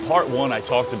part one, I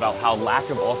talked about how lack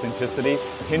of authenticity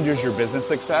hinders your business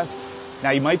success.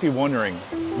 Now you might be wondering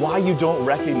why you don't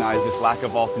recognize this lack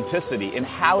of authenticity and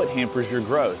how it hampers your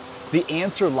growth. The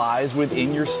answer lies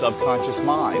within your subconscious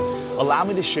mind. Allow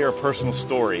me to share a personal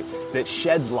story that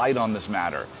sheds light on this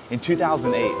matter. In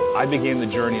 2008, I began the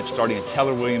journey of starting a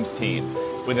Keller Williams team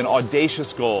with an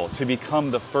audacious goal to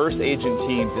become the first agent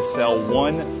team to sell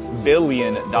 $1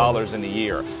 billion in a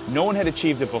year. No one had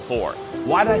achieved it before.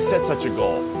 Why did I set such a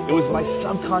goal? It was my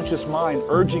subconscious mind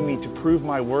urging me to prove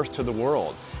my worth to the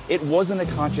world. It wasn't a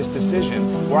conscious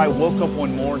decision where I woke up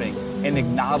one morning and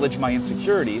acknowledged my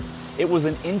insecurities. It was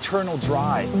an internal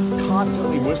drive,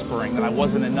 constantly whispering that I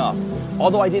wasn't enough.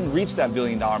 Although I didn't reach that $1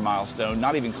 billion milestone,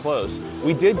 not even close,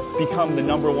 we did become the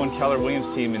 #1 Keller Williams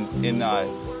team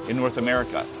in North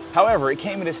America. However, it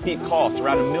came at a steep cost,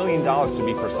 around $1 million to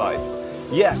be precise.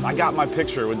 Yes, I got my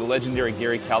picture with the legendary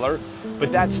Gary Keller,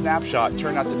 but that snapshot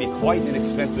turned out to be quite an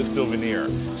expensive souvenir.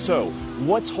 So,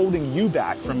 what's holding you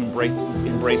back from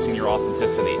embracing your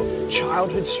authenticity?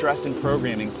 Childhood stress and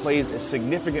programming plays a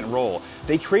significant role.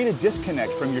 They create a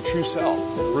disconnect from your true self,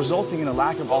 resulting in a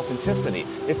lack of authenticity.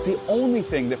 It's the only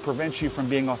thing that prevents you from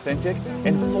being authentic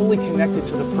and fully connected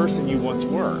to the person you once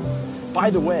were. By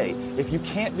the way, if you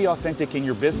can't be authentic in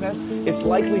your business, it's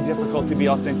likely difficult to be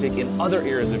authentic in other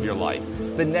areas of your life.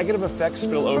 The negative effects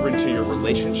spill over into your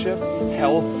relationships,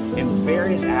 health, and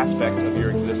various aspects of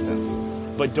your existence.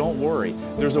 But don't worry,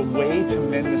 there's a way to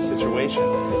mend this situation.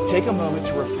 Take a moment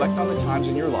to reflect on the times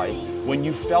in your life when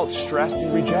you felt stressed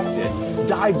and rejected.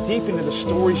 Dive deep into the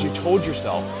stories you told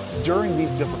yourself during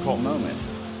these difficult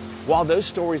moments. While those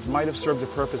stories might have served a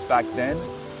purpose back then,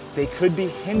 they could be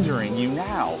hindering you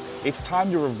now. It's time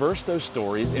to reverse those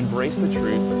stories, embrace the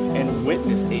truth, and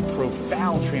witness a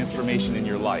profound transformation in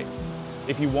your life.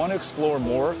 If you want to explore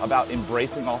more about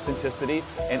embracing authenticity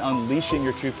and unleashing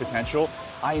your true potential,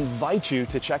 I invite you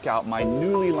to check out my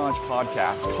newly launched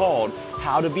podcast called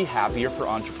How to Be Happier for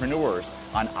Entrepreneurs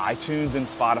on iTunes and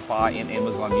Spotify and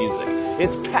Amazon Music.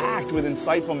 It's packed with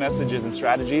insightful messages and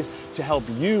strategies to help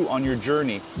you on your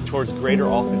journey towards greater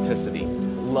authenticity.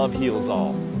 Love heals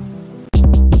all.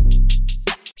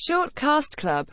 Shortcast Club